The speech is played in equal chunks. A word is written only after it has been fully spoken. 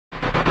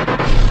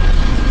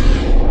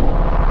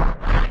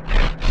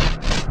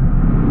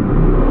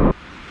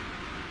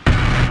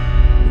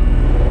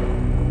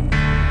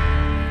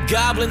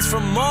goblins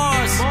from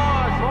Mars,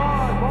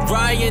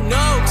 Ryan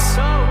Oaks.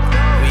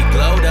 We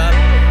glowed up.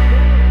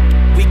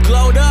 We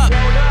glowed up.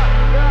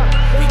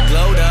 We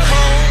glowed up.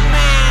 Oh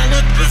man,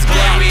 look this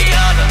boy, we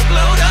all done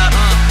glowed up.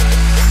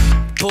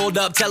 Pulled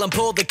up, tell 'em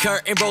pull the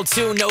curtain. Roll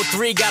 2, no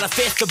 3, got a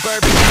fifth of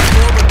bourbon. Got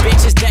more of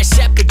bitches that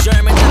shepherd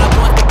German. That I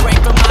want the break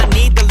from, I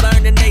need to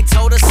learn. And they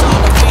told us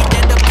all that we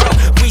did the pro.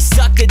 We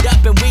sucked it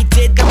up and we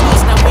did the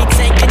most. Now we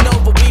taking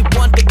over, we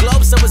want the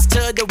globe. So it's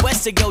to the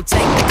west to go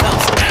take the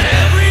coast.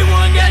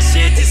 Everyone got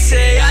shit to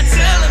say, I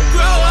tell them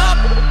grow up.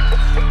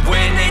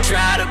 When they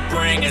try to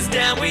bring us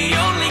down, we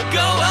only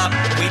go up.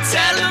 We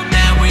tell them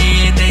that we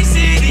in they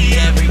city,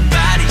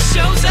 everybody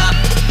shows up.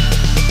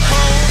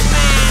 Oh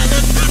man,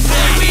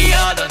 boy, we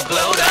all done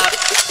glowed up.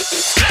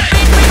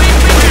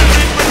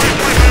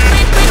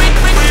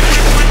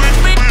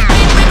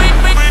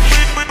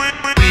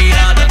 We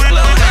all done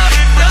glowed up.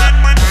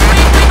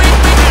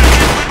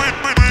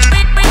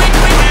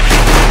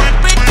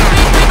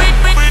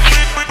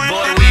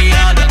 Boy, we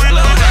all done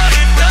glowed up.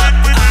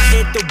 I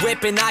hit the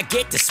whip and I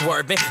get to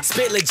swerving.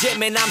 Spit legit,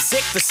 man, I'm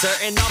sick for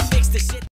certain. I'll fix the shit.